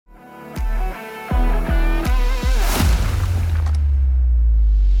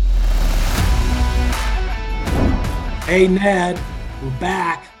Hey, Ned, we're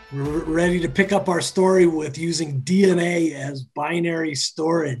back. We're ready to pick up our story with using DNA as binary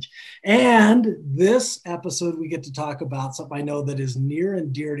storage. And this episode, we get to talk about something I know that is near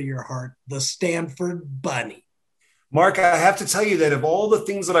and dear to your heart, the Stanford Bunny. Mark, I have to tell you that of all the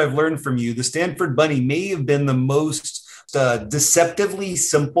things that I've learned from you, the Stanford Bunny may have been the most deceptively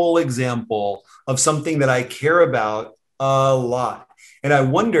simple example of something that I care about a lot. And I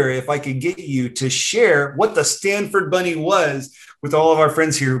wonder if I could get you to share what the Stanford Bunny was with all of our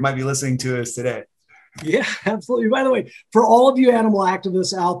friends here who might be listening to us today. Yeah, absolutely. By the way, for all of you animal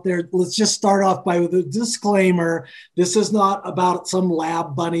activists out there, let's just start off by with a disclaimer. This is not about some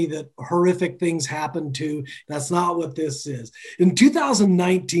lab bunny that horrific things happen to. That's not what this is. In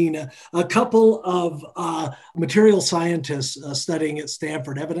 2019, a couple of material scientists studying at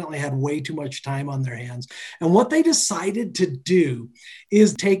Stanford evidently had way too much time on their hands. And what they decided to do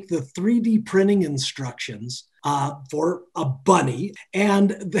is take the 3D printing instructions for a bunny,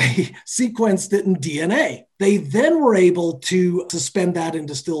 and they sequenced it in DNA. They then were able to suspend that in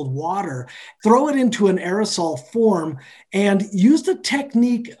distilled water, throw it into an aerosol form, and use a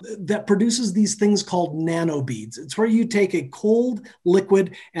technique that produces these things called nanobeads. It's where you take a cold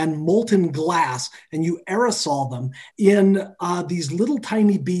liquid and molten glass and you aerosol them in these little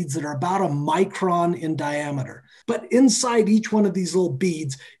tiny beads that are about a micron in diameter. But inside each one of these little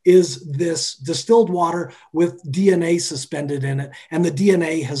beads is this distilled water with DNA suspended in it. And the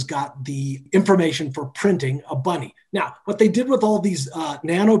DNA has got the information for printing a bunny. Now, what they did with all these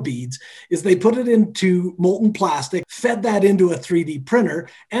nano beads is they put it into molten plastic, fed that into a 3D printer,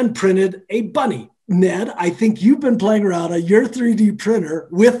 and printed a bunny. Ned, I think you've been playing around on your 3D printer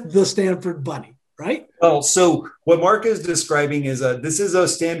with the Stanford Bunny, right? Well, so what Mark is describing is this is a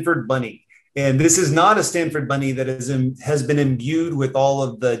Stanford Bunny. And this is not a Stanford Bunny that has been imbued with all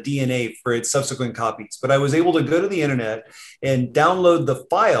of the DNA for its subsequent copies. But I was able to go to the internet and download the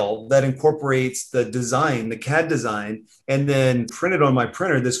file that incorporates the design, the CAD design, and then print it on my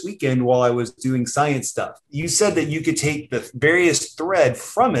printer this weekend while I was doing science stuff. You said that you could take the various thread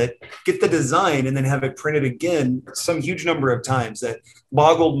from it, get the design, and then have it printed again some huge number of times. That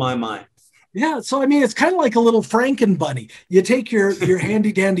boggled my mind. Yeah, so I mean, it's kind of like a little Franken bunny. You take your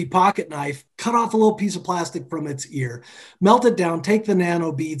handy dandy pocket knife, cut off a little piece of plastic from its ear, melt it down, take the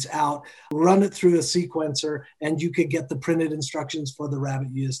nano beads out, run it through a sequencer, and you could get the printed instructions for the rabbit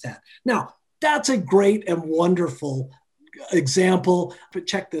you just had. Now, that's a great and wonderful example, but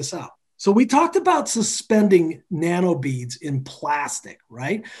check this out. So we talked about suspending nano beads in plastic,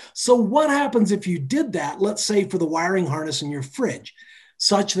 right? So what happens if you did that, let's say for the wiring harness in your fridge?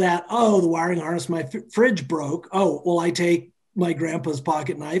 Such that, the wiring harness, my fridge broke. I take my grandpa's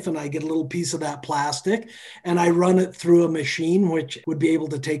pocket knife and I get a little piece of that plastic and I run it through a machine, which would be able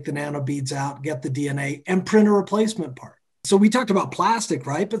to take the nanobeads out, get the DNA, and print a replacement part. So we talked about plastic,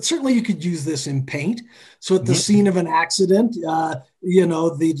 right? But certainly you could use this in paint. So at the scene of an accident,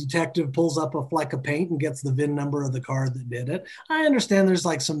 the detective pulls up a fleck of paint and gets the VIN number of the car that did it. I understand there's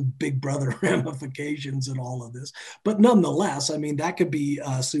like some big brother ramifications in all of this, but nonetheless, I mean, that could be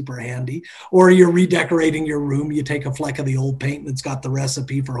super handy. Or you're redecorating your room. You take a fleck of the old paint and it's got the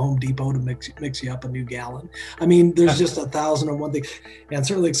recipe for Home Depot to mix you up a new gallon. I mean, there's just 1,001 things, and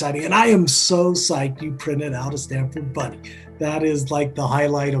certainly exciting. And I am so psyched you printed out a Stanford Bunny. That is like the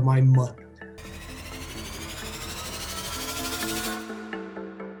highlight of my month.